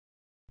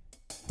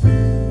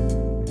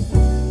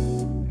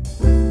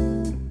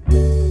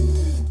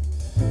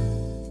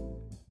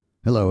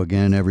Hello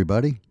again,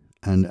 everybody.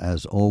 And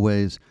as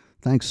always,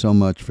 thanks so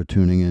much for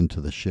tuning in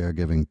to the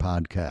Sharegiving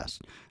podcast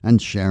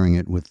and sharing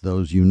it with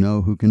those you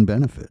know who can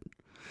benefit.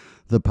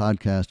 The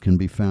podcast can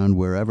be found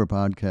wherever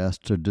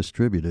podcasts are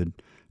distributed,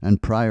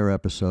 and prior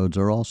episodes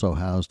are also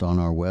housed on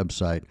our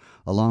website,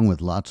 along with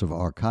lots of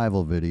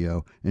archival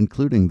video,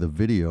 including the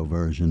video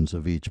versions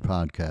of each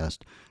podcast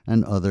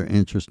and other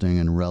interesting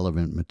and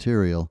relevant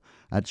material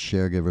at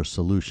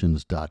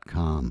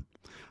sharegiversolutions.com.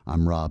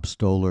 I'm Rob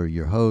Stoller,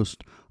 your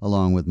host,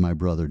 along with my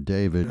brother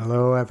David.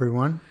 Hello,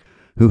 everyone.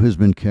 Who has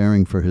been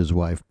caring for his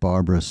wife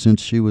Barbara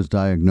since she was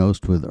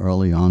diagnosed with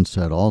early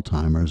onset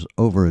Alzheimer's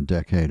over a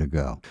decade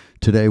ago.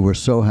 Today we're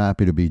so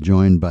happy to be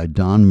joined by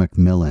Don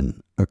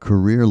McMillan, a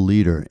career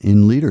leader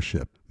in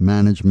leadership,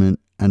 management,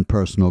 and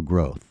personal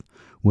growth,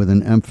 with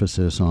an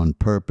emphasis on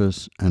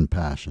purpose and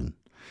passion.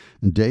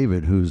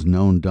 David, who's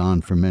known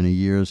Don for many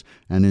years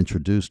and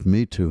introduced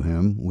me to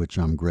him, which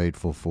I'm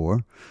grateful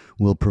for,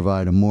 will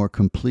provide a more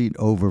complete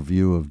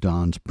overview of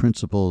Don's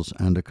principles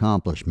and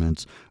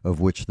accomplishments, of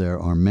which there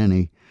are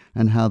many,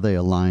 and how they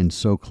align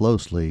so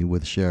closely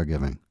with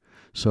sharegiving.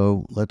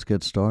 So let's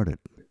get started.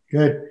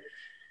 Good.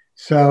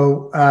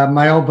 So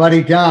my old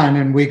buddy Don,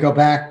 and we go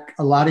back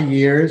a lot of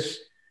years.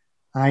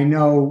 I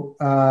know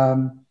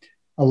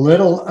a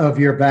little of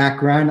your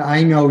background.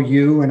 I know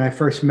you, and I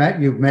first met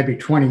you maybe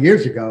 20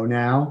 years ago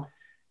now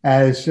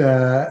as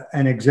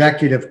an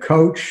executive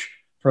coach,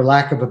 for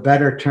lack of a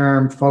better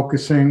term,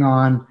 focusing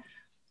on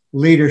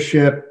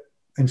leadership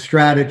and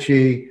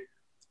strategy.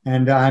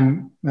 And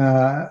I'm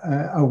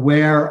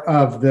aware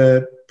of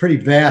the pretty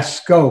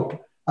vast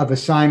scope of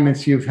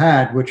assignments you've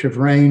had, which have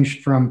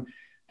ranged from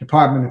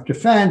Department of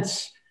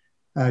Defense,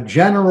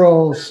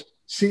 generals,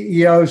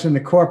 CEOs in the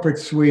corporate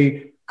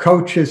suite,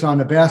 coaches on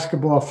the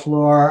basketball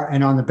floor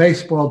and on the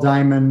baseball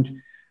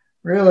diamond,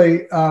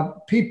 really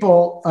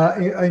people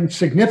in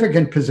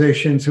significant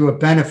positions who have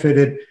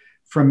benefited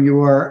from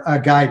your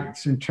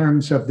guidance in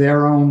terms of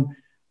their own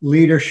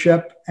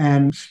leadership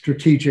and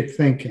strategic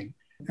thinking.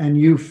 And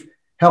you've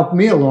helped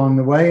me along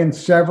the way in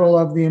several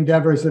of the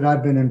endeavors that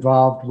I've been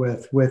involved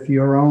with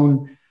your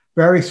own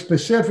very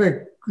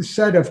specific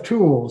set of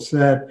tools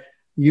that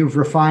you've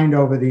refined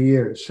over the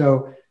years.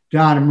 So,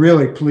 Don, I'm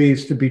really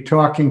pleased to be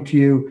talking to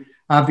you.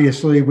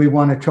 Obviously, we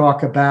want to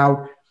talk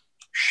about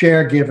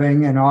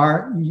sharegiving and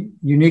our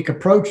unique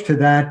approach to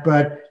that.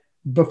 But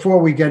before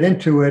we get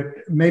into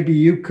it, maybe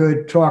you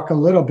could talk a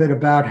little bit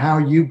about how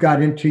you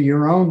got into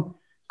your own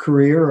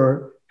career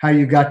or how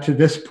you got to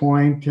this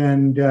point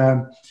and,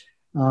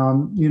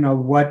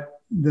 what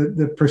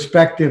the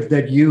perspective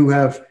that you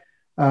have,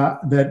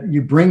 that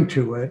you bring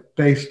to it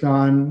based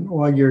on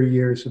all your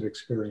years of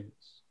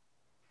experience.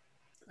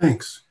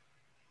 Thanks.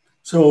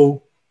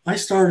 So I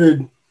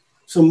started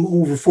some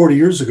over 40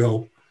 years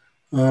ago,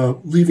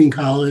 leaving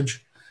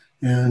college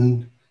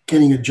and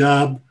getting a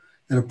job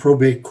at a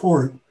probate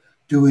court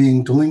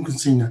doing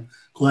delinquency,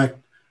 neglect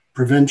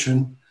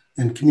prevention,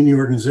 and community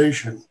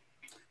organization.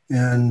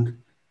 And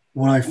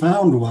what I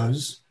found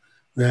was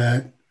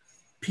that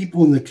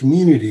people in the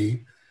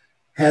community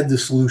had the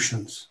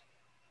solutions.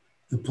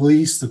 The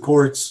police, the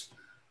courts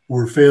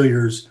were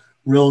failures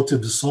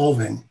relative to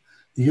solving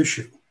the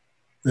issue.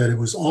 That it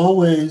was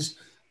always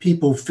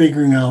people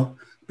figuring out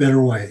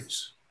better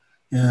ways.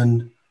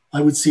 And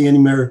I would see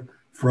anywhere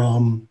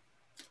from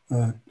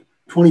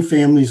 20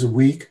 families a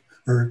week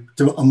or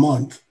to a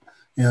month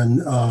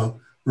and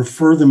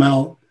refer them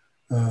out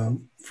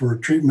for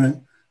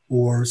treatment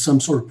or some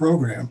sort of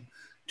program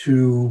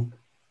to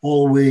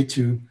all the way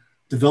to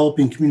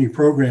developing community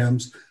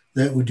programs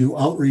that would do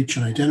outreach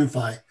and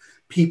identify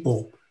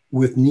people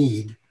with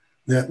need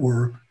that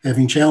were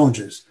having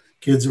challenges,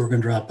 kids that were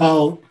going to drop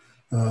out,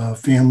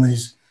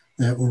 families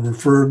that were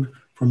referred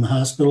from the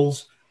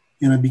hospitals.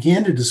 And I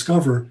began to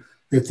discover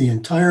that the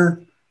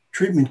entire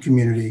treatment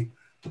community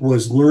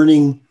was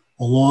learning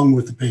along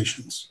with the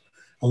patients,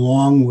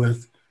 along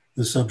with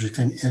the subject.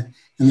 And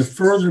the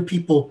further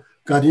people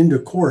got into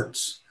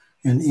courts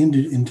and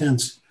into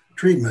intense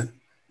treatment,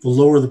 the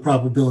lower the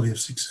probability of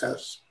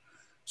success.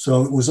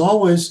 So it was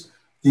always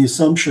the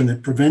assumption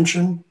that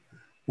prevention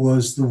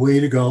was the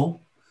way to go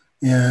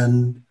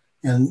and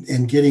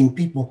getting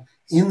people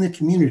in the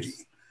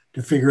community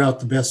to figure out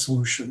the best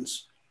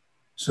solutions.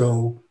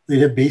 So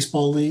they'd have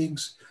baseball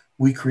leagues.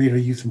 We created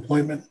a youth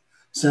employment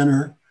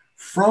center.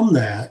 From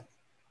that,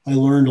 I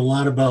learned a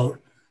lot about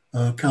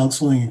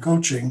counseling and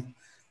coaching,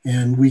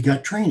 and we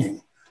got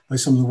training by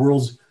some of the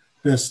world's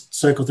best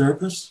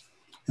psychotherapists.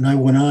 And I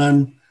went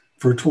on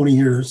for 20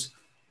 years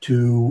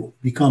to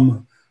become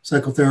a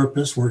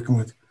psychotherapist, working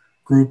with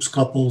groups,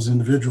 couples,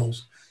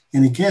 individuals.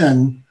 And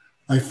again,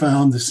 I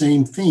found the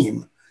same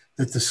theme,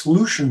 that the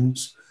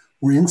solutions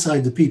were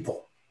inside the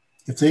people.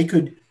 If they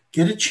could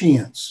get a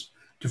chance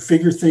to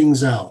figure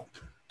things out,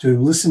 to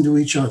listen to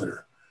each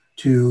other,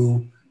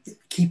 to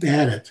keep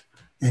at it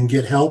and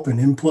get help and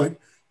input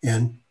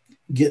and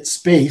get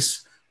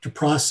space to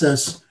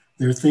process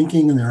their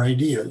thinking and their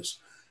ideas,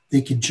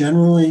 they could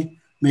generally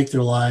make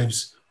their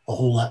lives a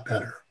whole lot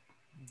better.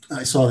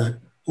 I saw that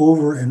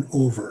over and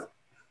over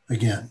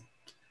again.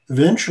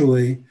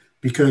 Eventually,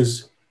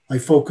 because I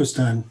focused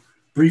on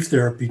brief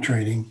therapy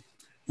training,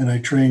 and I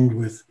trained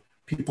with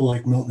people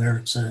like Milton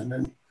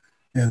Erickson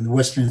and the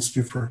Western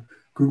Institute for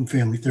Group and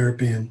Family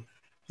Therapy, and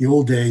the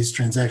old days,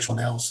 transactional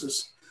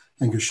analysis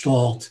and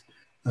Gestalt.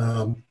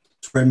 Where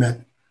I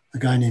met a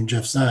guy named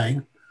Jeff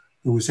Zeig,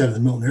 who was head of the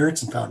Milton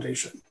Erickson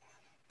Foundation.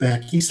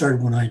 He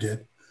started when I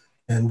did,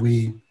 and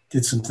we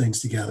did some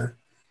things together.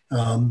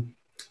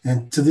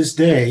 And to this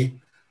day,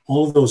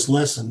 all of those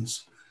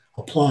lessons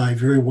apply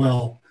very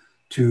well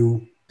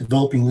to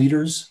developing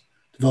leaders,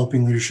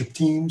 developing leadership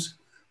teams,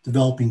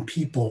 developing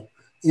people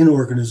in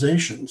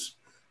organizations,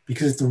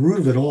 because at the root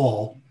of it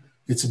all,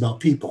 it's about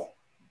people.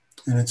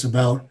 And it's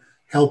about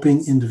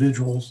helping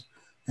individuals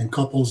and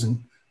couples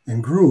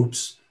and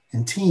groups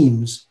and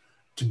teams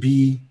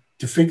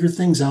to figure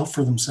things out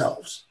for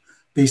themselves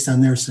based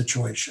on their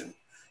situation.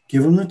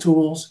 Give them the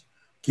tools,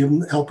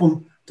 help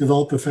them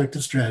develop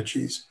effective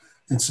strategies,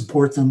 and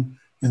support them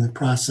in the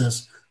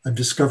process of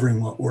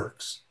discovering what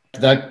works.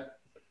 That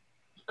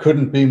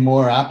couldn't be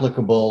more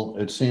applicable,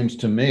 it seems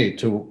to me,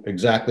 to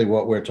exactly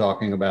what we're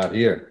talking about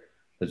here.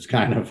 It's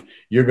kind of,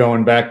 you're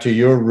going back to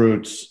your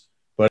roots,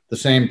 but the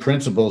same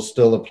principles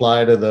still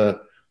apply to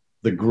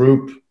the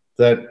group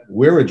that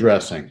we're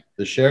addressing,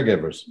 the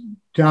caregivers.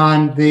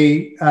 Don,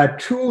 the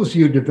tools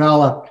you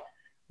developed,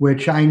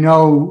 which I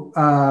know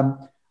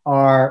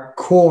are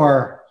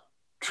core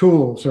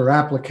tools or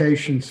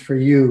applications for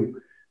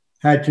you,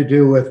 had to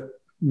do with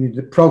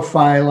the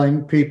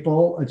profiling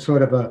people. It's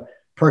sort of a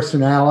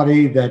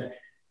personality that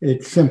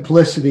its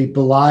simplicity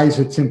belies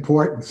its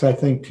importance, I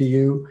think, to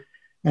you.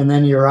 And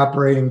then your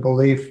operating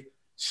belief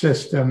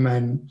system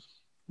and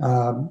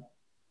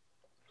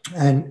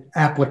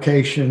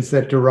applications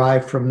that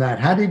derive from that.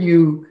 How did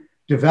you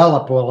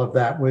develop all of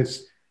that?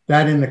 Was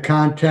that in the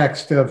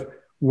context of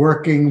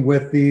working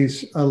with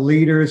these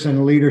leaders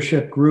and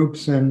leadership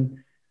groups and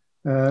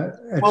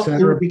et well,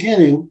 cetera?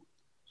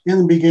 In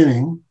the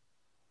beginning,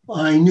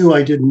 I knew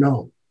I didn't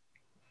know.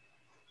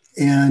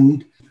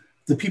 And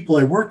the people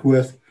I worked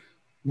with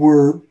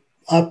were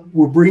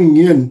bringing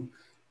in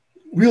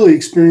really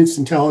experienced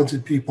and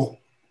talented people.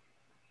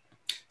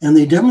 And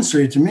they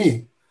demonstrated to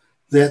me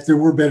that there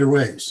were better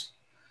ways.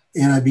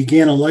 And I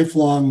began a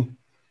lifelong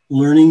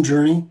learning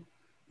journey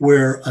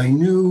where I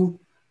knew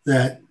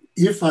that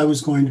if I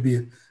was going to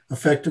be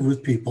effective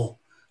with people,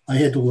 I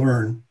had to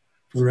learn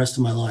for the rest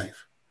of my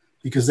life,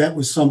 because that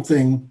was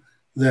something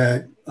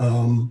that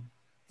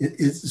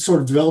it's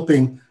sort of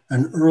developing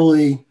an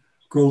early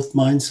growth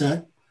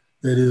mindset.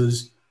 That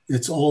is,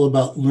 it's all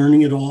about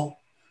learning it all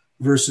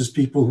versus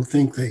people who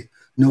think they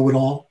know it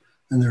all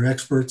and they're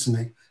experts and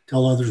they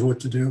tell others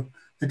what to do.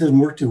 That doesn't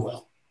work too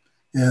well.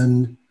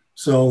 And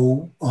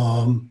so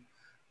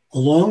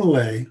along the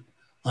way,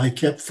 I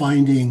kept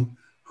finding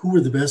who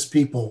were the best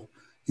people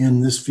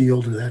in this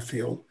field or that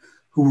field,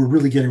 who were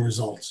really getting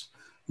results,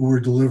 who were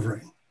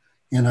delivering.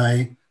 And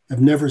I have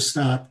never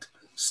stopped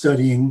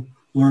studying,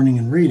 learning,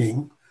 and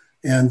reading.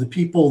 And the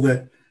people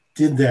that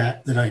did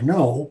that I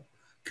know,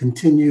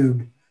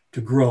 continued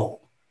to grow.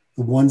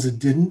 The ones that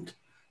didn't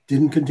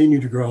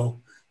continue to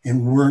grow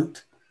and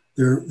weren't,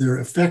 their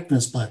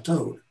effectiveness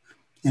plateaued.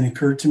 And it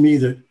occurred to me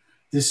that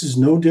this is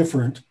no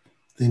different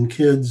than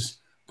kids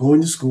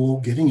going to school,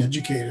 getting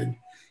educated,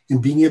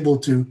 and being able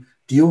to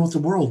deal with the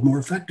world more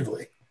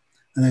effectively.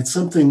 And it's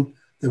something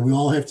that we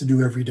all have to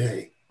do every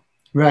day.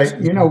 Right.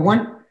 You know,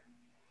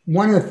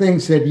 one of the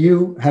things that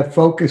you have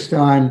focused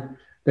on,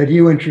 that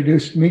you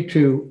introduced me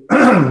to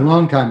a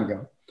long time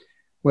ago,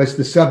 was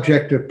the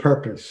subject of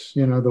purpose,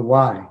 you know, the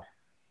why,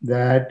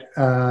 that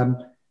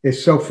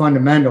is so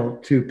fundamental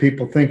to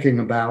people thinking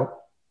about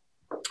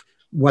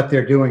what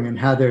they're doing and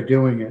how they're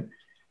doing it,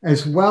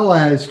 as well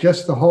as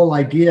just the whole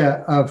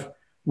idea of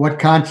what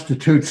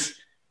constitutes,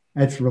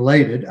 that's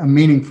related, a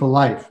meaningful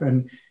life.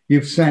 And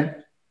you've sent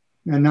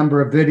a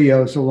number of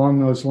videos along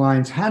those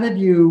lines. How did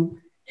you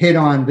hit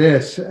on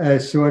this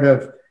as sort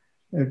of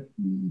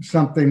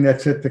something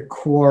that's at the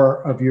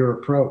core of your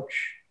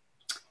approach?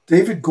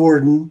 David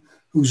Gordon,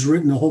 who's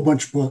written a whole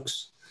bunch of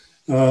books,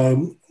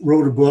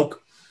 wrote a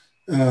book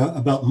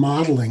about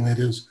modeling. That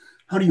is,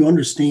 how do you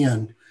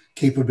understand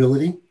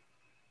capability?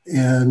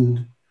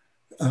 And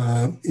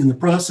in the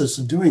process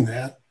of doing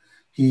that,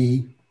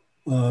 he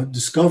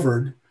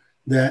discovered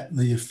that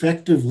the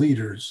effective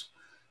leaders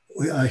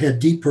had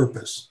deep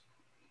purpose.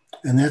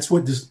 And that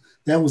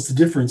was the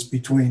difference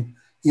between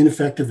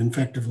ineffective and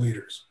effective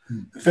leaders.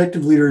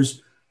 Effective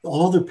leaders,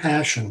 all their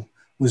passion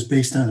was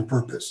based on a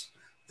purpose.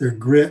 Their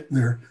grit,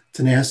 their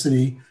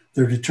tenacity,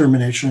 their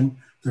determination,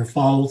 their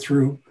follow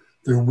through,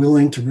 their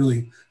willing to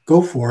really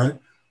go for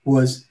it,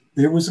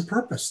 there was a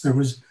purpose. There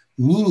was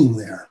meaning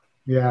there.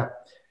 Yeah,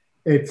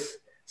 it's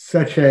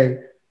such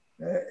an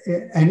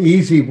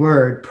easy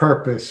word,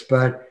 purpose,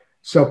 but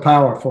so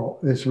powerful,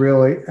 is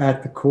really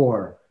at the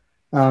core.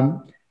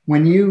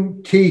 When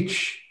you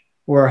teach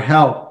or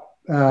help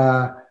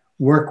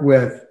work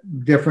with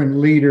different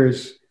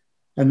leaders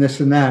and this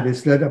and that.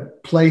 Is that a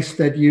place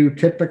that you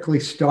typically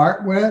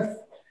start with?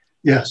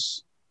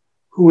 Yes.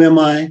 Who am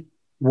I?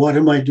 What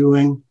am I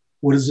doing?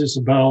 What is this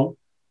about?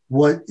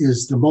 What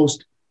is the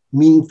most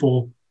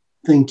meaningful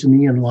thing to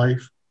me in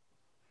life?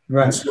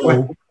 Right.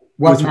 So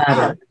what matters?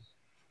 Rob,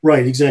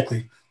 right,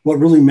 exactly. What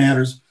really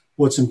matters,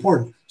 what's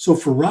important. So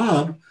for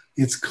Rob,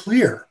 it's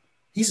clear.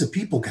 He's a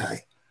people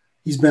guy.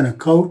 He's been a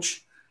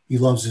coach. He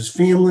loves his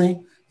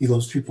family. He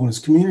loves people in his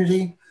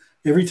community.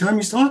 Every time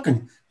he's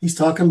talking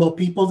about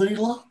people that he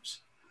loves.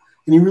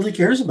 And he really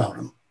cares about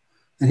them.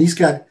 And he's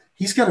got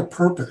a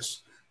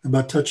purpose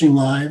about touching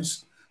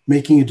lives,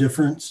 making a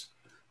difference,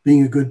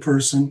 being a good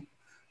person.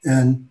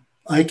 And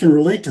I can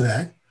relate to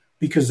that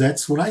because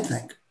that's what I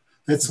think.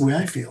 That's the way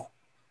I feel.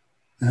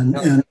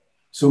 And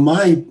so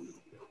my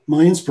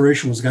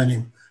inspiration was a guy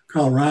named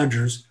Carl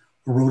Rogers,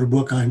 who wrote a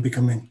book on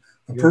becoming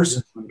a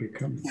person.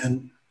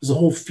 And there's a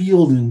whole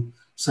field in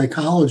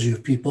psychology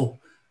of people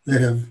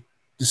that have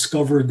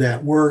discovered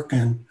that work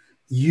and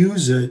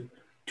use it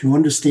to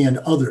understand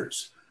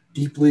others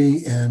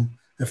deeply and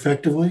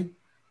effectively.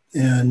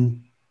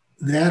 And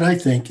that, I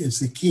think, is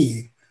the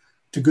key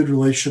to good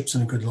relationships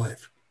and a good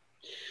life.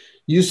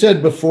 You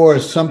said before,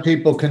 some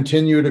people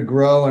continue to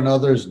grow and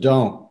others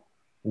don't.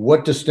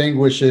 What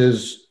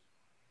distinguishes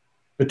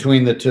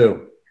between the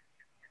two?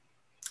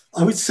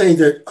 I would say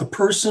that a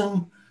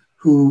person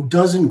who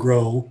doesn't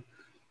grow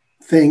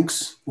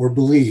thinks or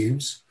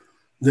believes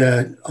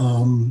that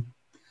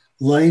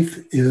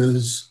life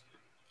is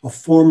a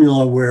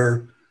formula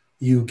where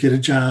you get a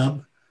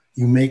job,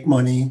 you make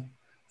money,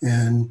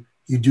 and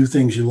you do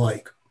things you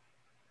like.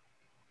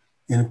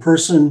 And a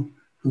person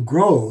who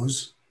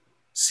grows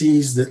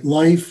sees that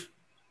life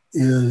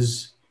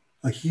is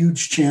a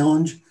huge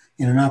challenge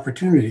and an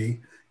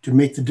opportunity to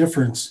make the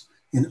difference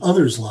in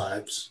others'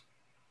 lives.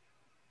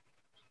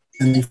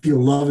 And they feel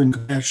love and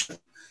compassion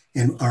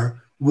and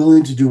are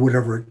willing to do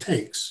whatever it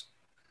takes.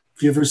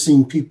 If you've ever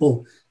seen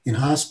people in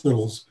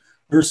hospitals,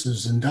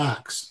 nurses and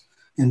docs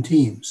and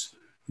teams,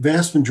 the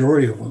vast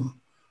majority of them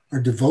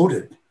are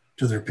devoted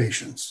to their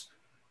patients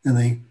and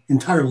their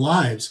entire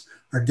lives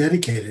are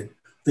dedicated.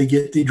 They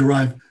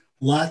derive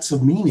lots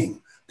of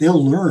meaning.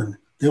 They'll learn,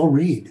 they'll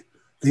read,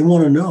 they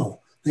want to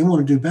know, they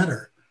want to do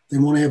better. They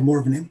want to have more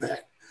of an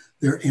impact.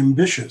 They're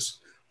ambitious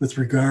with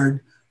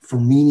regard for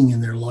meaning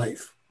in their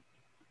life.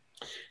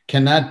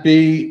 Can that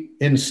be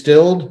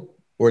instilled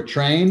or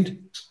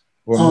trained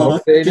or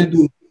motivated?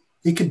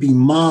 It could be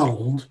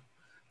modeled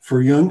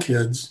for young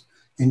kids,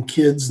 and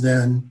kids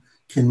then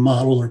can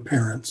model their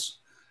parents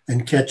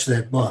and catch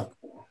that bug.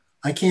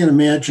 I can't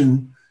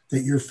imagine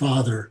that your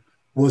father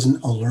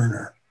wasn't a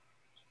learner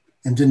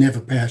and didn't have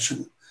a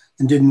passion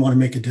and didn't want to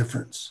make a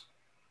difference.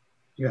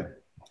 Yeah.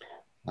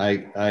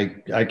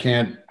 I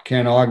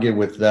can't argue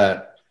with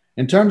that.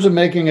 In terms of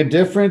making a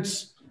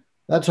difference,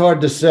 that's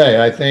hard to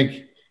say. I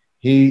think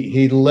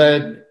he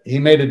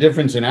made a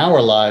difference in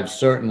our lives,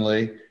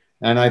 certainly.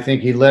 And I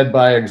think he led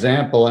by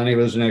example, and he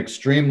was an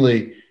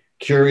extremely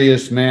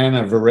curious man,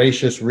 a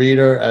voracious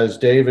reader, as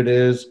David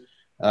is.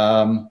 He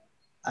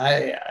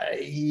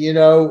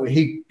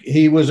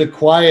was a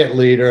quiet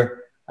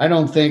leader. I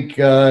don't think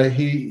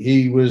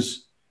he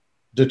was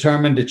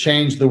determined to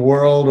change the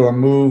world or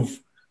move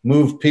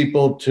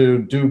people to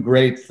do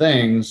great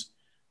things.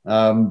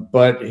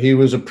 But he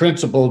was a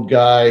principled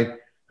guy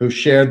who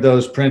shared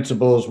those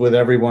principles with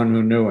everyone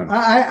who knew him.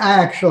 I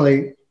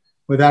actually,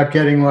 without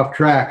getting off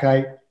track,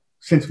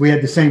 since we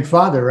had the same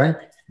father, right?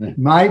 Yeah.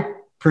 My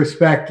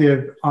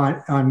perspective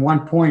on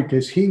one point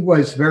is he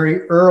was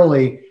very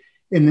early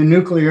in the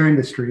nuclear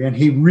industry, and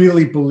he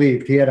really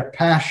believed, he had a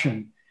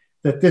passion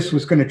that this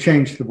was going to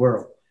change the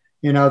world.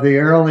 You know, the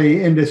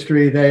early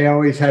industry, they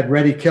always had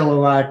ready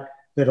kilowatt,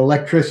 that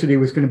electricity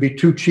was going to be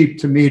too cheap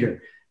to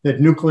meter, that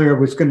nuclear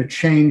was going to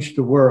change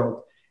the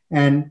world.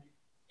 And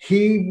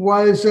he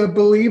was a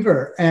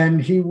believer,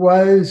 and he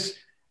was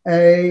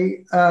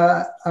a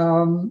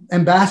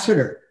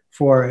ambassador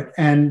for it.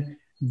 And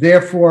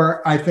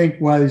therefore, I think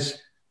was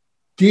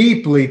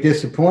deeply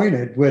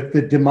disappointed with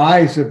the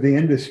demise of the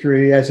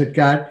industry as it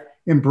got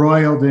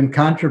embroiled in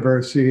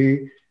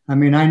controversy. I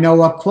mean, I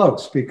know up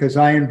close because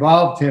I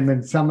involved him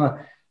in some of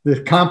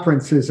the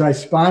conferences I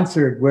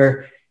sponsored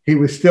where he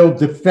was still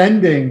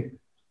defending,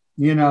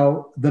 you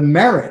know, the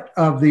merit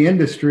of the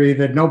industry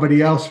that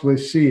nobody else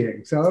was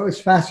seeing. So it was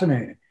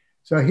fascinating.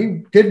 So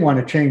he did want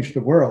to change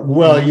the world.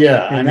 Well,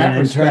 yeah. I mean,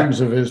 in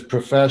terms of his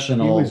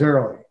professional. He was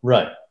early.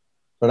 Right.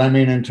 But I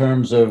mean, in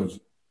terms of,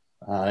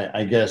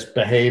 I guess,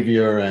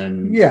 behavior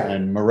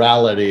and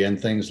morality and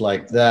things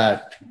like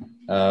that.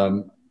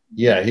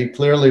 He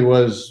clearly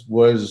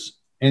was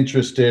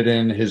interested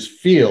in his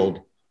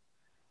field.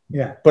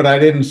 Yeah. But I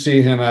didn't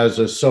see him as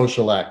a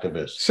social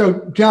activist.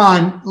 So,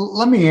 John,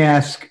 let me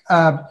ask,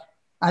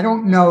 I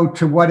don't know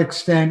to what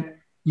extent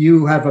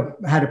you have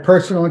had a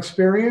personal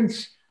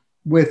experience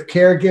with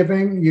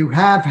caregiving. You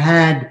have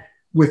had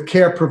with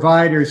care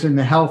providers in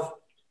the health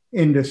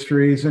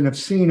industries and have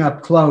seen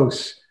up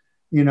close,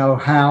 you know,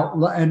 how,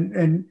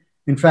 and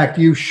in fact,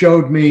 you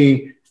showed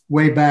me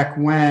way back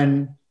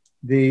when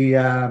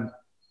the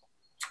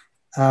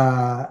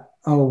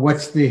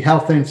what's the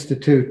health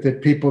institute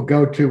that people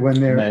go to when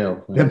they're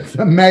Mayo.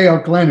 The Mayo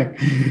Clinic,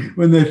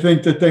 when they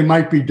think that they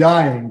might be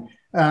dying.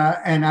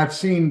 And I've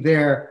seen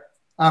their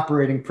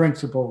operating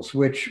principles,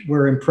 which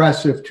were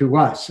impressive to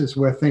us as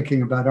we're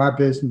thinking about our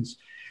business.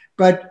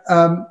 But,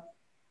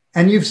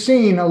 and you've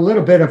seen a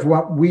little bit of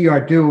what we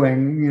are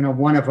doing, you know,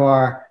 one of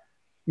our,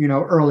 you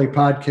know, early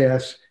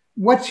podcasts.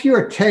 What's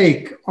your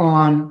take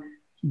on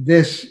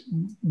this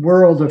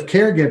world of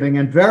caregiving,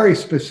 and very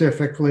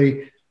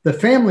specifically the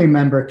family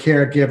member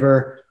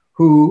caregiver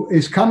who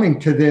is coming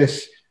to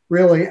this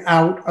really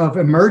out of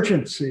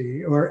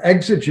emergency or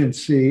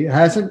exigency,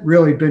 hasn't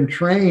really been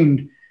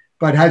trained,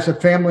 but has a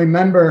family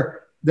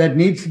member that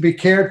needs to be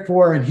cared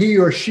for, and he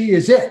or she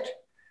is it?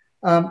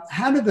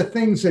 How do the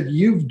things that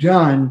you've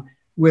done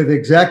with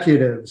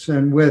executives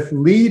and with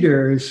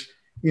leaders,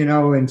 you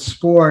know, in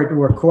sport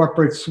or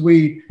corporate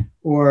suite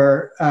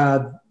or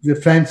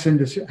defense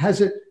industry,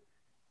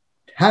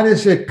 how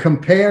does it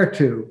compare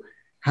to?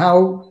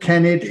 How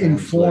can it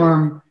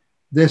inform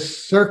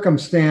this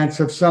circumstance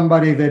of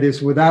somebody that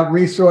is without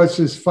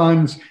resources,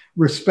 funds,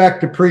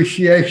 respect,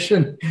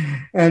 appreciation,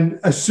 and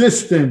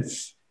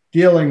assistance,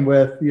 dealing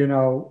with, you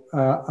know,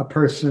 a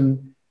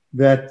person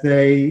that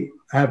they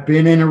have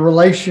been in a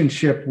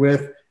relationship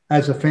with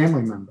as a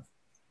family member?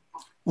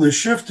 Well, the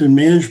shift in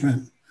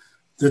management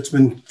that's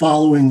been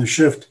following the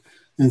shift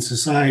in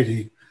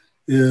society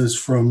is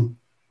from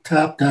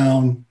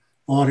top-down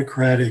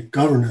autocratic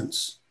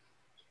governance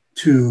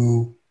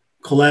to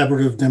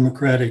collaborative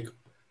democratic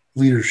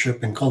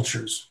leadership and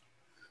cultures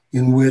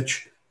in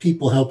which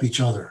people help each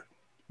other.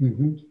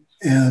 Mm-hmm.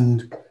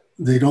 And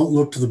they don't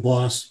look to the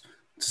boss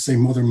to say,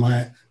 Mother,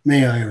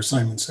 may I, or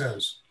Simon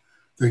Says.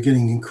 They're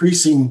getting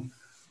increasing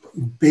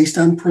based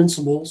on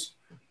principles,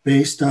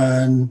 based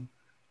on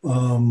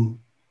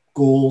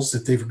goals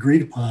that they've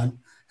agreed upon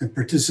and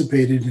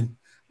participated in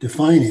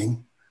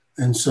defining.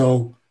 And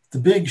so the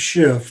big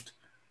shift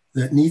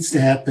that needs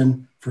to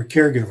happen for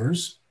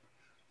caregivers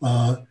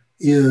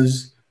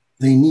is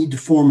they need to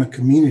form a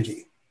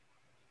community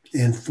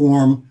and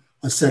form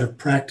a set of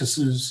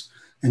practices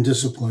and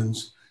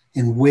disciplines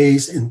and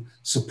ways and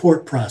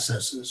support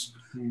processes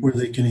where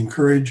they can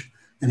encourage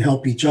and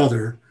help each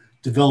other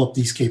develop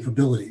these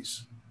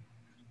capabilities.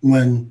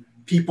 When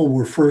people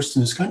were first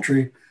in this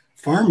country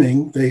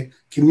farming, the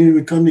community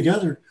would come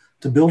together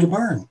to build a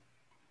barn.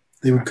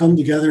 They would come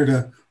together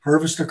to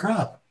harvest a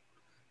crop.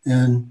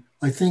 And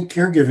I think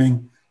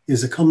caregiving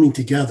is a coming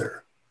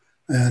together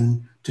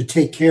and to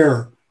take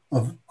care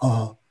of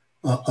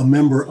a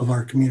member of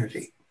our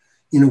community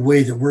in a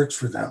way that works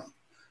for them,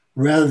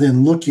 rather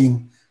than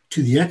looking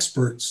to the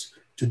experts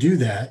to do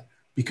that,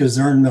 because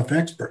there aren't enough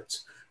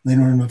experts. They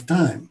don't have enough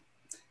time.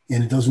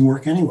 And it doesn't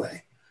work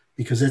anyway,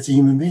 because that's a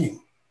human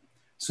being.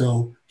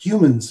 So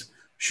humans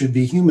should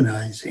be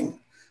humanizing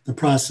the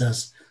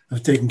process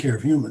of taking care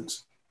of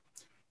humans,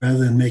 rather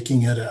than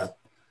making it a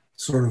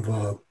sort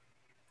of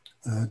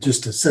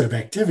just a set of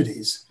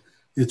activities.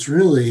 It's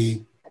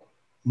really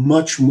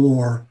much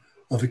more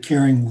of a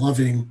caring,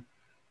 loving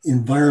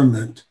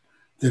environment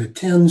that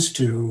attends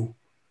to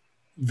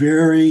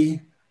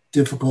very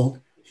difficult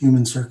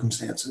human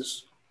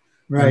circumstances.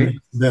 Right.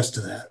 And the best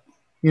of that.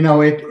 You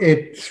know,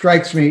 it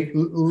strikes me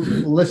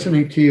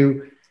listening to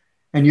you,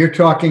 and you're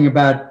talking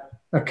about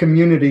a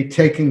community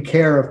taking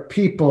care of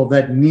people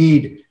that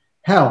need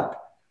help.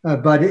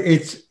 But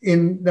it's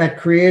in that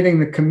creating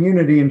the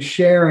community and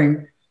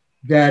sharing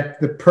that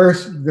the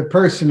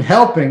person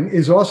helping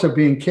is also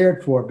being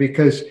cared for,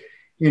 because,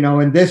 you know,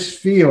 in this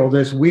field,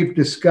 as we've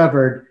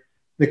discovered,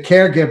 the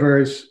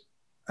caregivers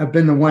have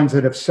been the ones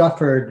that have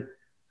suffered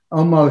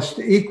almost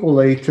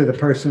equally to the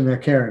person they're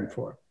caring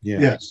for. Yeah.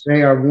 Yes.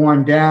 They are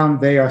worn down,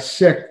 they are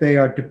sick, they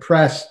are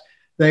depressed,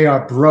 they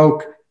are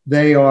broke,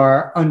 they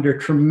are under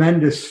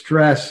tremendous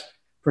stress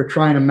for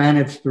trying to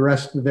manage the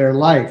rest of their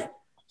life.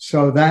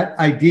 So that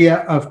idea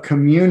of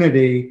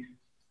community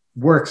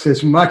works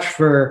as much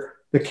for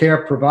the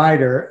care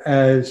provider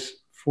as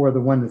for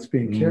the one that's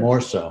being cared More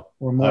for. so,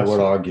 Or more I would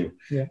so. argue.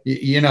 Yeah.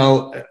 You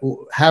know,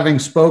 having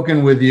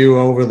spoken with you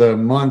over the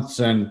months,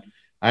 and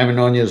I haven't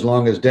known you as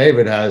long as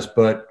David has,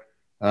 but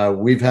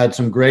we've had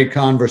some great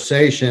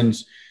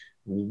conversations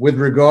with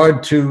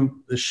regard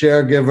to the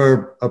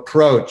caregiver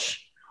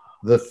approach.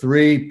 The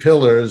three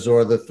pillars,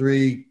 or the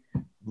three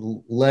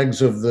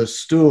legs of the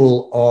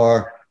stool,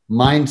 are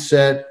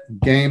mindset,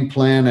 game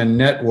plan, and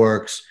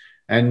networks.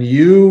 And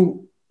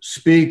you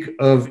speak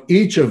of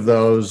each of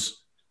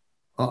those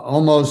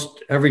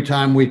almost every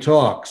time we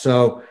talk.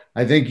 So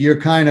I think you're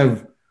kind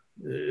of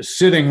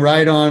sitting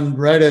right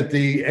at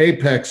the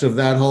apex of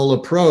that whole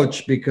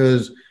approach,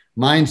 because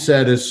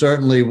mindset is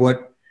certainly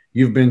what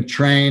you've been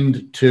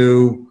trained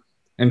to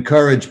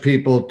encourage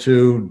people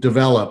to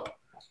develop.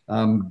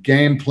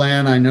 Game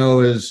plan, I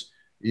know, is,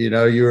 you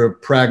know, you're a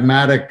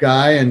pragmatic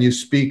guy and you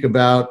speak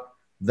about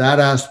that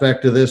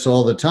aspect of this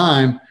all the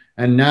time.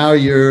 And now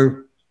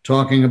you're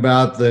talking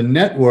about the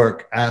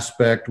network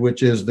aspect,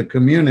 which is the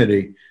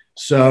community.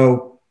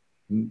 So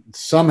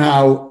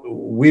somehow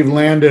we've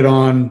landed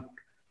on,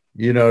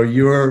 you know,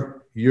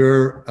 your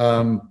your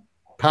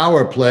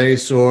power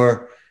place,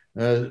 or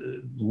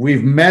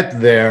we've met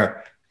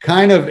there.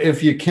 Kind of,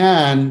 if you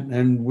can,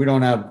 and we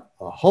don't have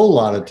a whole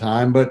lot of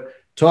time, but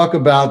talk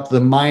about the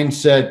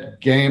mindset,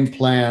 game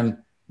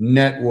plan,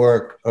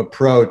 network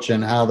approach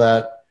and how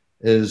that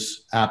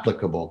is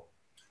applicable.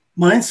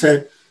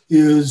 Mindset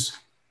is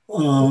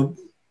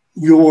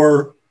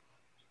your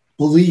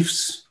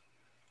beliefs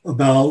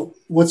about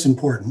what's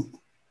important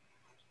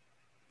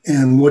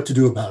and what to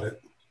do about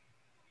it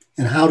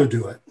and how to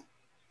do it.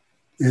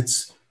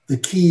 It's the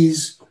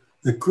keys,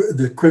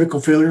 the critical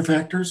failure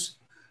factors.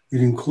 It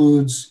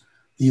includes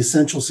the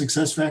essential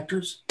success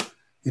factors.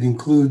 It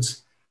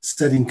includes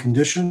setting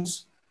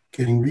conditions,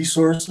 getting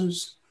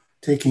resources,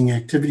 taking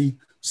activity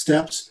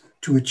steps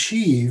to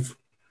achieve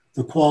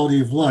the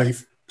quality of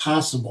life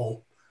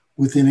possible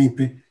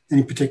within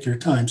any particular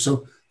time.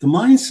 So the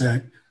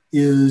mindset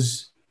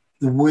is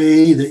the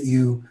way that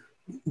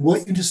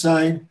what you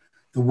decide,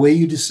 the way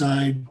you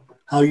decide,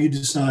 how you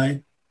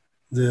decide.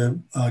 The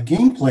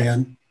game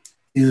plan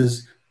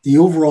is the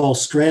overall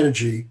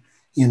strategy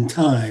in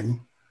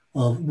time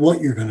of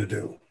what you're going to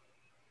do.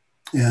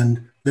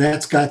 And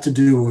that's got to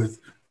do with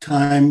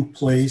time,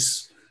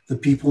 place, the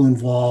people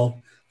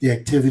involved, the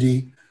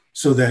activity,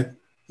 so that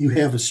you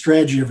have a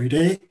strategy every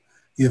day,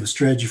 you have a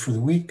strategy for the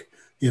week,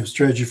 you have a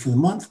strategy for the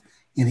month,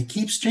 and it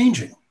keeps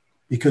changing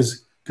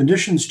because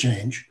conditions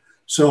change.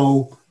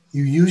 So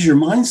you use your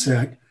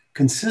mindset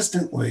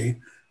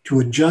consistently to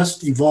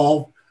adjust,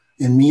 evolve,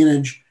 and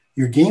manage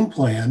your game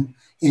plan,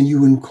 and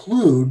you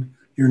include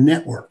your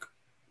network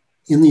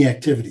in the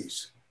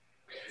activities.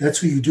 That's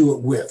who you do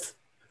it with.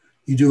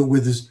 You do it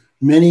with as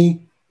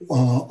many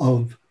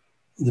of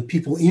the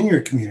people in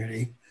your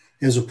community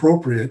as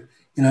appropriate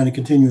and on a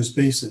continuous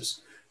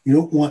basis. You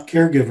don't want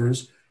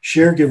caregivers,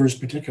 sharegivers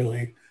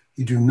particularly,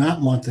 you do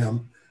not want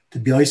them to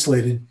be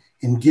isolated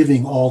and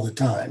giving all the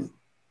time.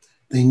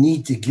 They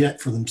need to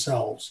get for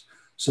themselves.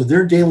 So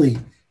their daily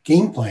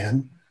game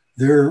plan,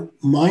 their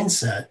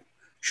mindset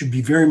should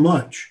be very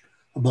much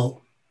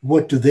about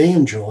what do they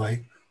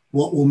enjoy,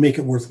 what will make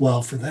it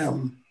worthwhile for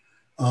them,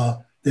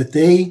 that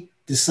they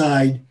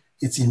decide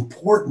it's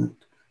important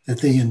that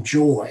they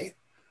enjoy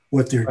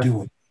what they're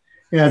doing.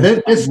 Yeah,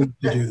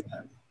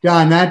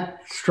 Don, that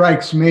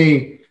strikes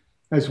me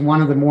as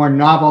one of the more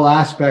novel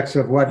aspects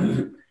of what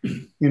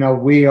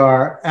we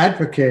are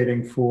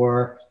advocating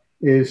for,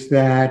 is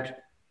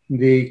that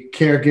the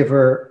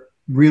caregiver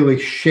really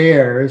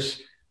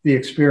shares the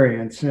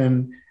experience.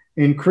 And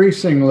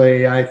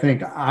increasingly, I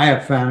think I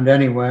have found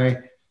anyway,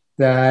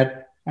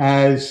 that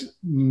as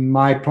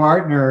my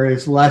partner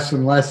is less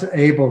and less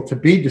able to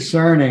be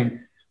discerning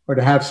or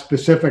to have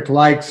specific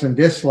likes and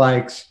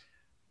dislikes,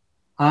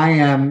 I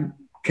am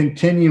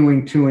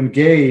continuing to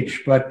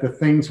engage, but the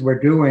things we're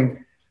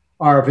doing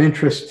are of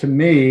interest to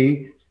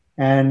me.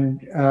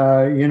 And,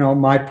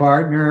 my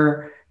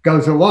partner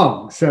goes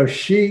along. So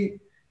she,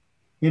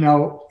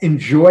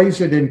 enjoys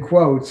it in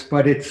quotes,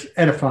 but it's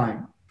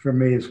edifying for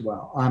me as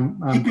well. I'm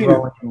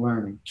growing and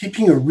learning.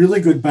 Keeping a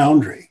really good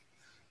boundary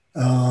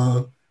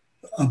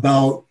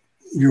about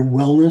your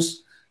wellness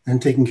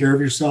and taking care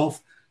of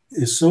yourself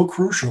is so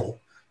crucial,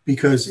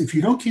 because if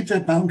you don't keep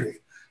that boundary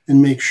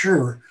and make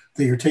sure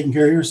that you're taking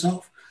care of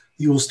yourself,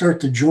 you will start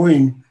to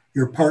join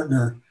your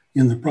partner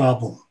in the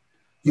problem.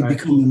 You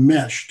become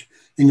enmeshed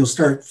and you'll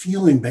start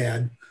feeling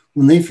bad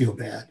when they feel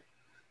bad.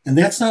 And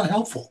that's not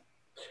helpful.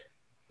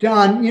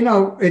 Don,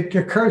 it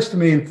occurs to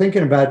me in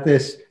thinking about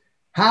this,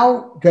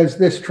 how does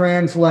this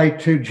translate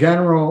to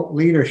general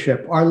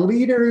leadership? Are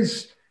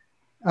leaders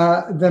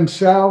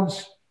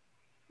themselves,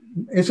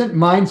 isn't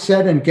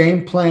mindset and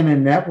game plan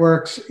and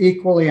networks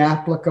equally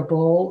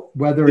applicable,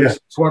 whether it's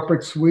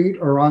corporate suite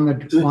or on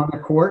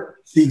the court?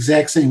 It's the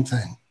exact same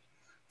thing.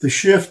 The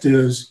shift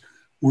is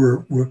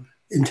we're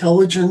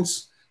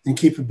intelligence and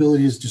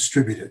capability is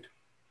distributed.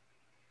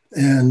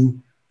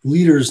 And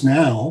leaders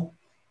now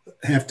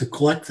have to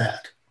collect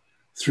that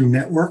through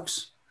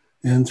networks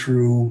and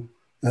through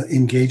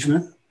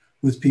engagement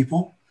with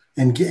people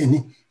and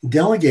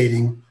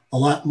delegating a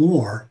lot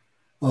more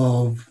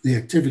of the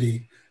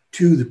activity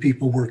to the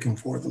people working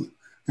for them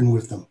and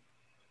with them.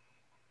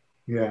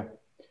 Yeah.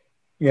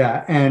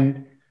 Yeah.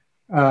 And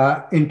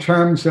in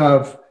terms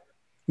of,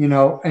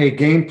 a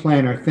game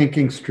plan or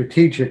thinking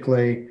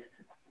strategically,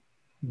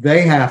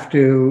 they have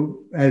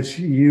to, as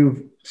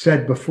you've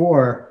said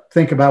before,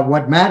 think about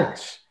what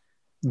matters.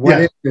 What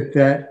is it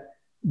that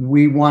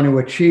we want to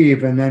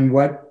achieve, and then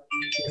what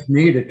is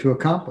needed to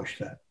accomplish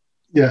that?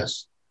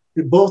 Yes.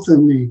 Both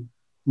in the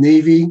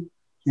Navy,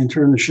 in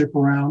turn the ship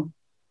around,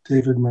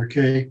 David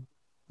Marquet,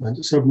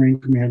 the submarine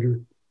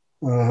commander,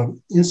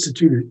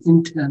 instituted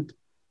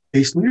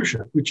intent-based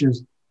leadership, which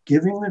is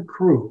giving the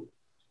crew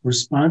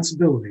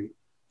responsibility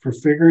for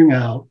figuring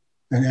out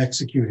and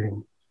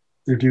executing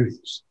their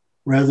duties,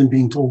 rather than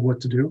being told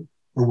what to do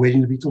or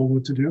waiting to be told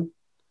what to do.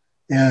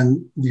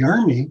 And the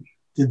Army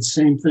did the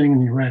same thing in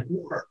the Iraq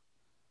War.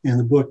 And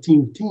the book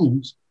Team of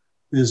Teams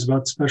is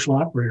about special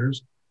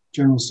operators,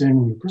 General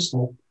Samuel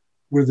McChrystal,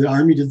 where the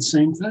Army did the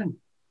same thing.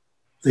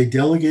 They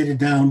delegated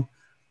down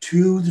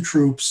to the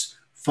troops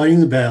fighting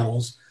the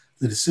battles,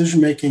 the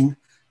decision-making,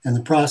 and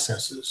the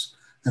processes.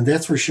 And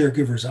that's where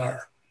caregivers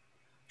are.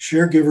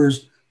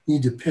 Caregivers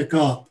need to pick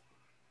up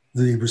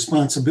the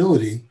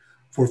responsibility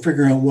for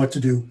figuring out what to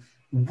do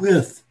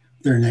with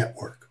their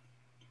network.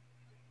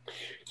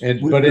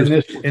 But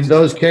in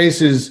those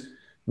cases,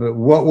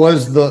 what were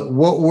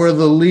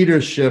the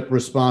leadership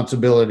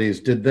responsibilities?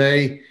 Did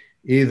they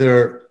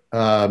either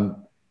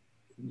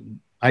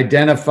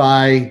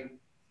identify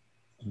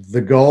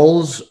the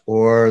goals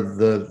or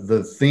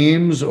the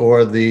themes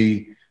or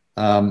the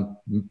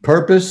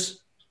purpose?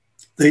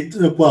 They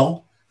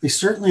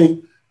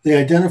certainly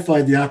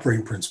identified the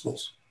operating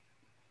principles,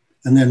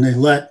 and then they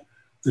let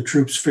the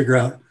troops figure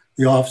out,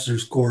 the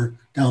officers corps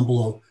down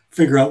below,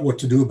 figure out what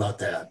to do about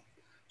that.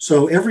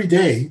 So every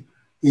day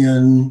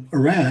in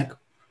Iraq,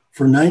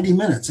 for 90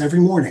 minutes every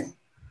morning,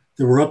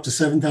 there were up to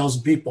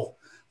 7,000 people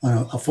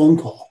on a phone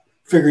call,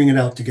 figuring it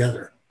out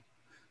together.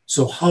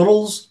 So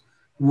huddles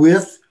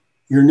with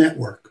your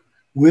network,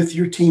 with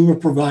your team of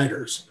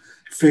providers,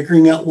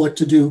 figuring out what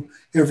to do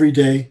every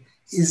day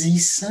is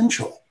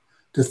essential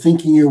to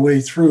thinking your way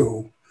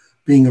through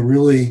being a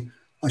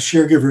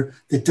caregiver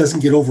that doesn't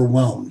get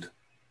overwhelmed.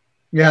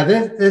 Yeah,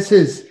 this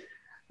is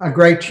a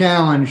great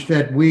challenge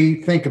that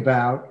we think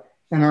about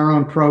in our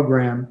own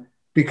program,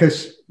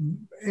 because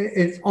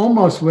it's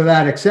almost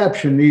without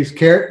exception, these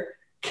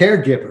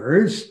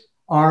caregivers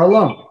are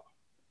alone.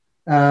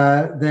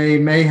 They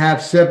may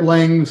have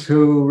siblings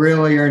who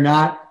really are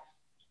not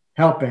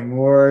helping,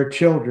 or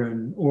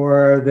children,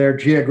 or they're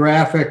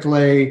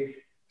geographically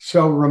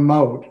so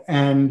remote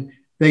and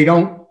they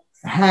don't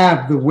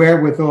have the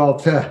wherewithal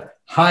to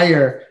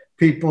hire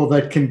people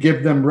that can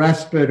give them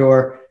respite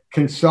or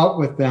consult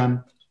with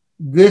them.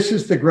 This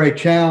is the great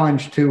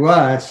challenge to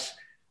us,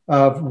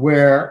 of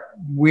where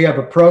we have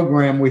a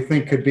program we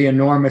think could be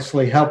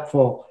enormously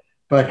helpful,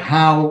 but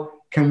how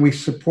can we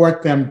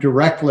support them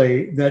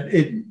directly that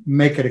it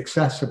make it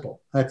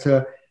accessible? That's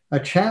a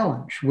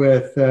challenge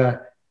with.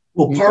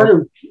 Part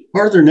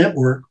of their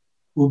network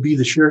will be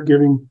the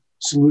Caregiving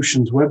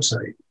Solutions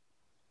website,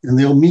 and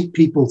they'll meet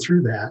people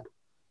through that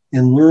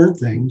and learn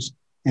things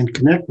and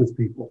connect with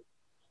people.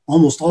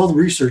 Almost all the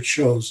research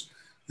shows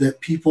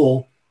that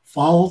people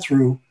follow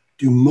through,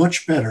 do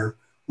much better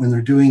when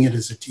they're doing it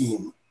as a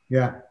team.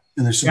 Yeah.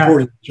 And they're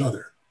supporting each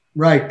other.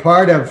 Right.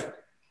 Part of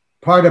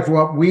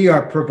what we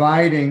are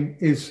providing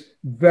is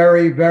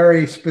very,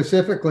 very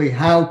specifically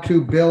how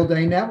to build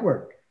a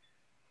network,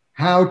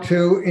 how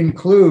to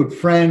include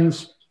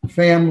friends,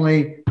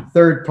 family,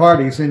 third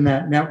parties in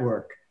that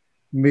network,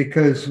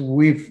 because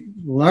we've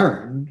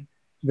learned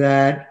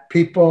that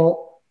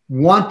people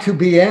want to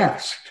be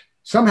asked.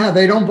 Somehow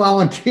they don't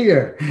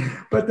volunteer,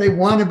 but they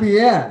want to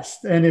be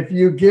asked. And if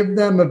you give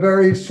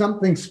them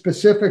something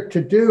specific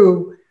to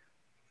do,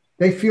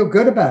 they feel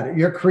good about it.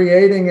 You're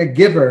creating a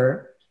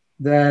giver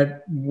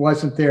that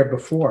wasn't there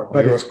before,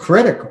 but it's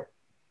critical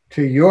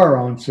to your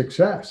own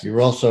success.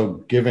 You're also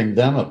giving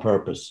them a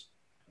purpose.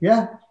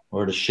 Yeah.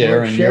 Or to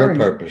share in your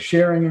purpose.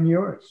 Sharing in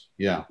yours.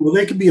 Yeah. Well,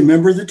 they can be a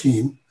member of the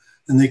team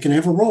and they can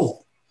have a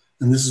role.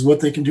 And this is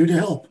what they can do to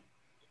help.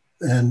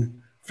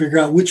 And figure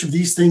out which of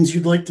these things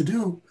you'd like to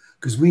do,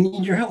 because we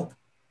need your help.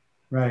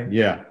 Right.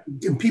 Yeah.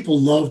 And people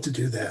love to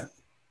do that.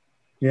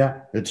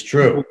 Yeah. It's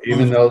true,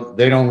 even though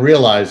they don't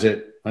realize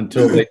it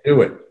until they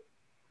do it.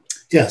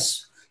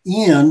 Yes.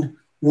 And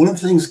one of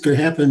the things that could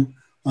happen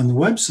on the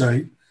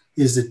website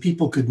is that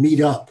people could meet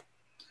up,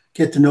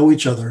 get to know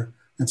each other,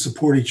 and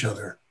support each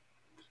other,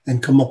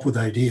 and come up with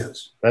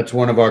ideas. That's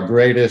one of our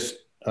greatest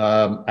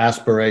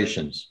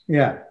aspirations.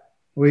 Yeah.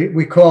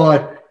 We call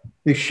it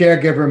the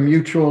Caregiver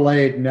Mutual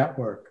Aid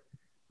Network,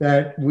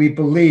 that we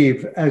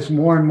believe as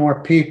more and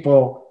more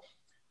people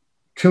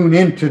tune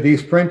into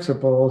these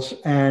principles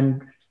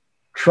and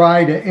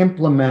try to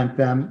implement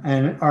them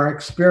and are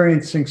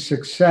experiencing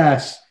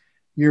success,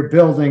 you're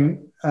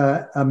building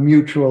a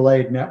mutual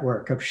aid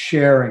network of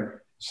sharing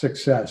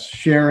success,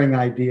 sharing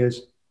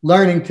ideas,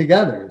 learning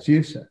together, as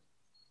you said,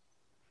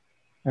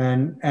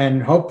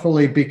 and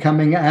hopefully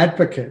becoming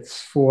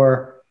advocates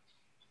for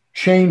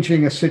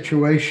changing a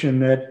situation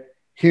that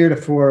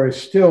heretofore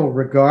is still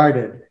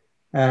regarded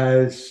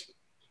as,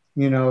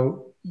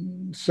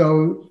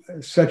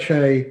 such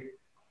a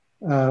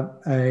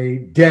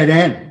dead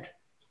end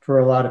for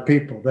a lot of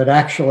people, that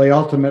actually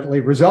ultimately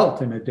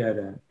result in a dead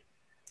end.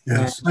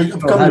 Yes, I've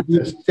come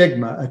to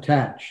stigma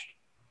attached.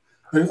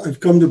 I've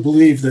come to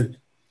believe that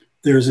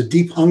there's a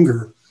deep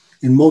hunger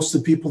in most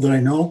of the people that I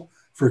know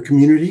for a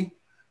community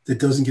that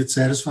doesn't get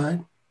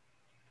satisfied.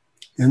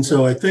 And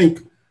so I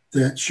think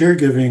that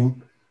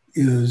caregiving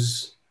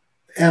is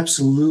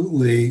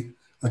absolutely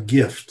a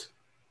gift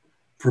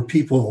for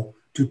people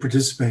to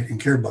participate and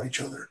care about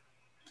each other.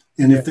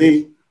 And if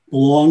they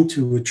belong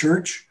to a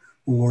church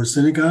or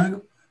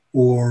synagogue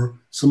or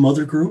some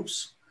other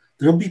groups,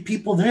 there'll be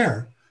people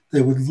there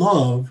that would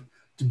love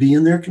to be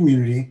in their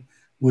community,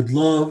 would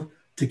love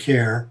to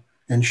care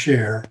and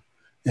share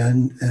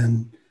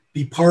and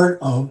be part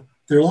of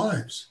their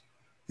lives.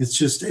 It's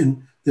just,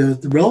 and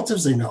the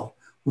relatives they know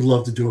would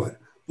love to do it.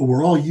 but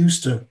we're all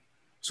used to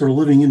sort of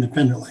living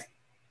independently.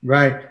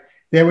 Right.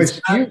 There was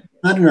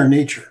not in our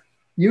nature.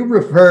 You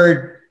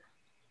referred,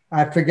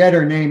 I forget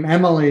her name,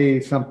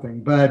 Emily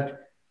something,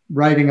 but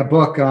writing a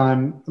book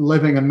on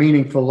living a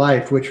meaningful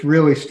life, which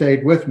really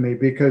stayed with me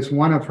because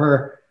one of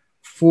her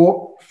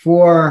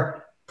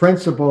four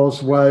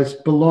principles was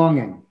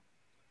belonging.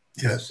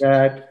 Yes.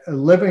 That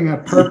living a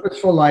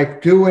purposeful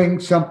life, doing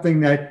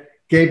something that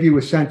gave you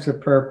a sense of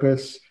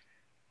purpose,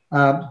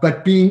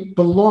 but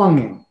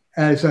belonging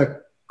as a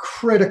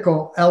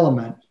critical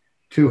element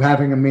to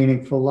having a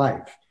meaningful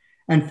life.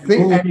 And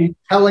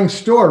telling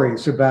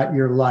stories about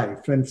your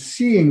life and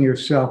seeing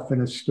yourself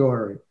in a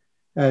story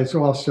is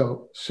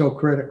also so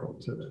critical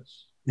to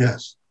this.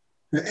 Yes.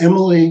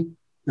 Emily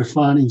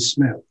Defani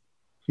Smith.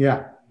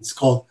 Yeah. It's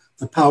called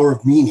The Power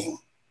of Meaning.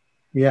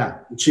 Yeah.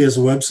 She has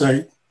a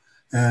website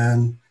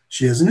and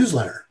she has a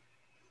newsletter.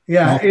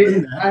 Yeah.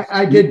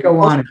 I did go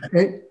on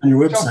it. On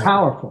your website. So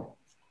powerful.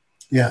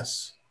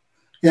 Yes.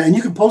 Yeah. And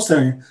you can post that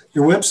on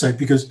your website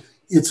because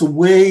it's a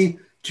way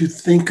to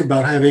think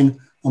about having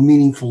a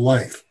meaningful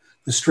life.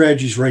 The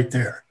strategy's right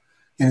there.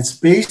 And it's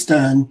based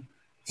on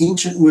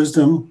ancient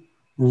wisdom,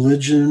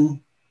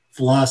 religion,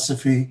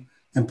 philosophy,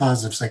 and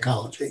positive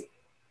psychology.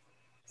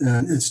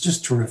 And it's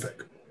just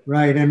terrific.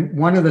 Right. And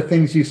one of the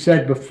things you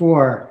said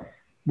before,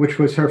 which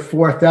was her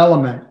fourth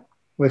element,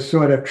 was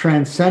sort of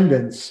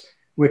transcendence,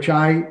 which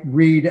I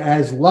read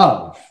as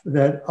love,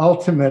 that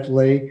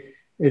ultimately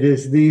it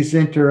is these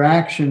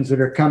interactions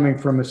that are coming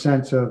from a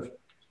sense of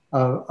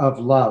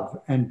love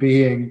and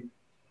being,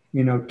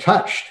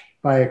 touched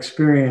by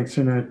experience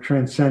in a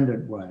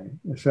transcendent way.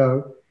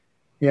 So,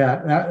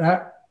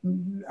 yeah,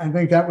 I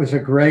think that was a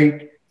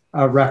great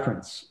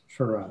reference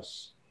for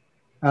us.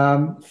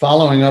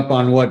 Following up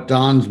on what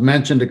Don's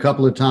mentioned a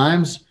couple of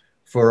times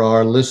for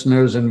our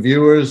listeners and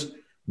viewers,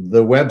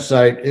 the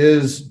website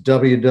is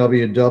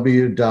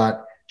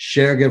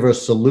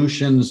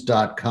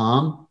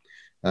www.sharegiversolutions.com.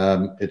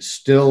 It's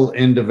still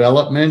in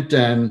development.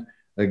 And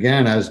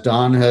again, as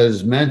Don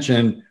has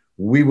mentioned,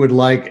 we would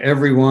like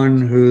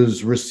everyone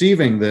who's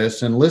receiving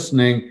this and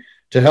listening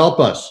to help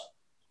us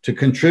to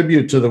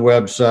contribute to the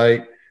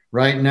website.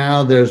 Right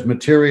now, there's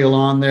material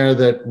on there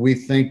that we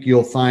think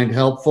you'll find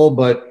helpful,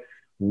 but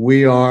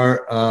we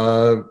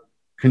are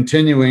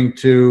continuing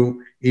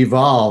to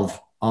evolve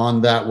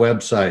on that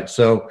website.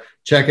 So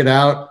check it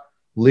out.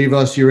 Leave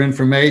us your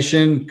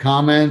information,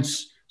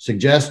 comments,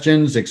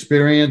 suggestions,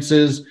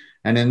 experiences,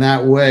 and in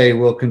that way,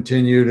 we'll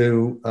continue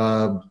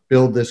to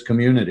build this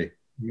community.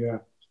 Yeah.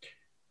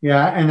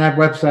 Yeah, and that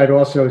website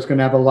also is going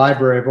to have a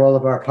library of all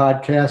of our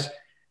podcasts.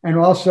 And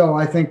also,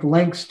 I think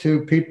links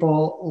to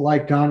people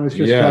like Don was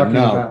just talking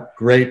about.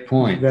 Great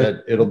point,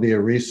 that it'll be a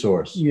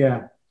resource.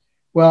 Yeah.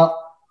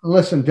 Well,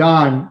 listen,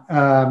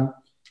 Don,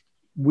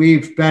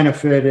 we've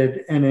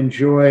benefited and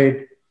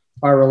enjoyed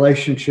our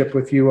relationship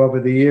with you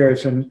over the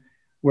years, and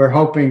we're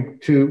hoping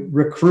to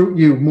recruit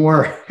you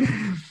more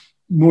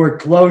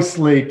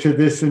closely to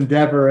this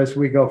endeavor as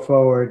we go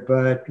forward.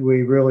 But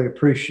we really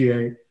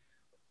appreciate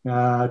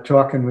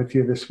talking with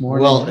you this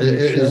morning. Well,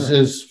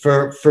 is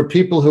for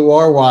people who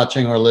are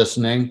watching or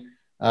listening,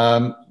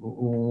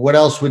 what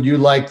else would you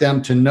like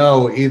them to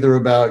know, either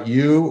about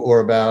you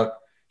or about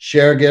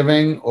share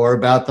giving or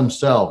about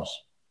themselves?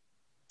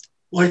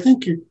 Well, I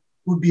think it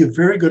would be a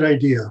very good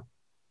idea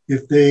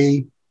if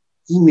they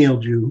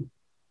emailed you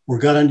or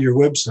got onto your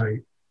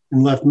website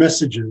and left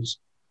messages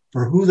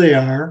for who they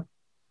are,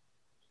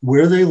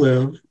 where they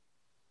live,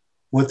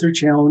 what their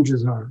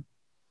challenges are,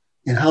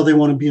 and how they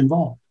want to be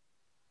involved.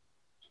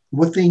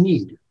 What they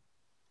need.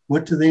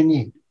 What do they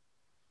need?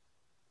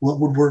 What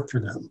would work for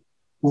them?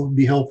 What would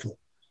be helpful?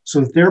 So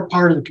that they're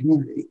part of the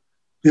community,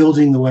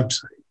 building the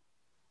website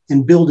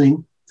and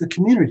building the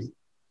community.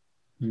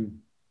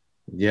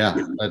 Yeah,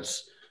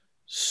 that's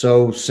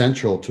so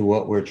central to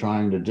what we're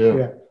trying to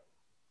do.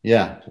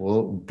 Yeah,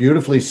 well,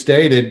 beautifully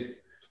stated.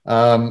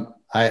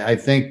 I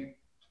think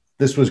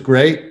this was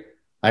great.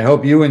 I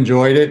hope you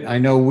enjoyed it. I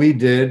know we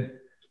did.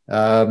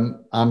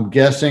 I'm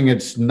guessing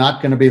it's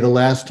not going to be the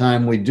last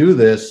time we do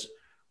this,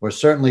 or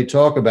certainly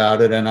talk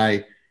about it. And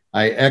I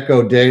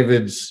echo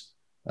David's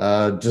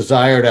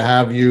desire to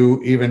have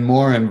you even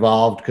more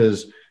involved,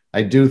 because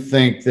I do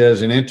think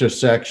there's an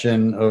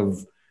intersection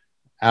of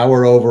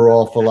our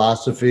overall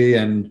philosophy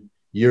and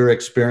your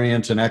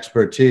experience and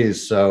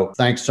expertise. So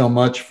thanks so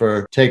much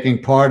for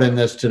taking part in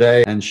this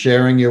today and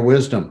sharing your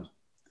wisdom.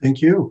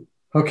 Thank you.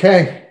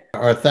 Okay.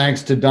 Our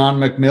thanks to Don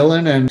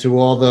McMillan, and to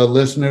all the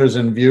listeners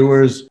and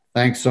viewers.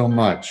 Thanks so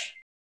much.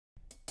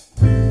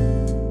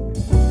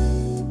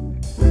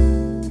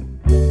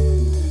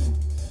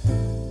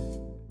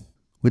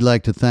 We'd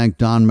like to thank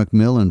Don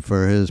McMillan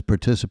for his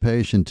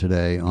participation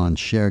today on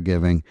Share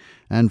Giving,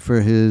 and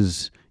for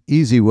his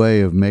easy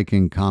way of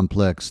making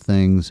complex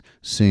things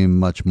seem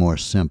much more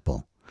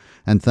simple.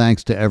 And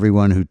thanks to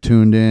everyone who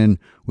tuned in.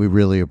 We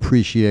really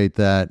appreciate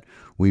that.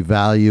 We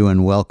value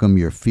and welcome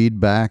your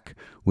feedback,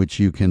 which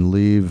you can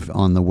leave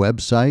on the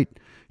website,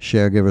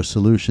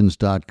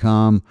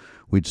 sharegiversolutions.com.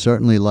 We'd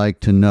certainly like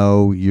to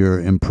know your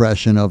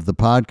impression of the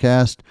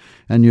podcast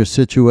and your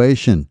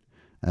situation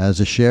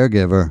as a share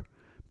giver,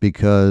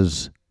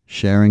 because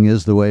sharing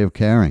is the way of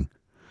caring.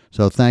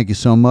 So thank you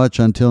so much.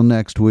 Until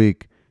next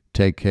week,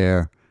 take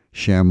care,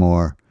 share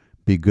more,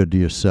 be good to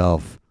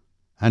yourself.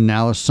 And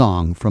now a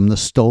song from the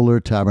Stoller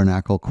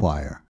Tabernacle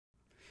Choir.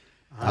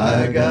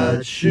 I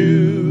got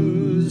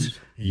shoes,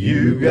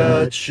 you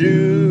got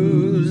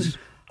shoes,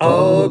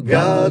 all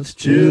God's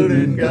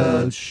children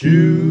got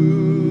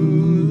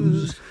shoes.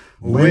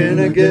 When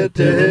I get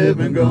to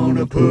heaven,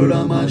 gonna put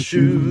on my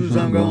shoes,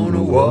 I'm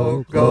gonna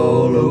walk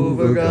all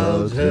over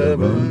God's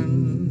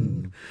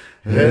heaven,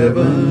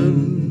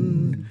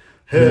 heaven,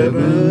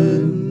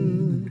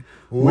 heaven.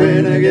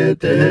 When I get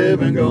to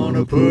heaven,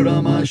 gonna put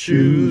on my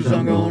shoes,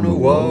 I'm gonna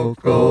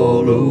walk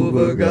all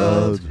over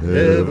God's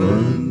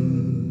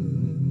heaven.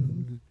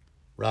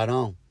 Right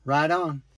on. Right on.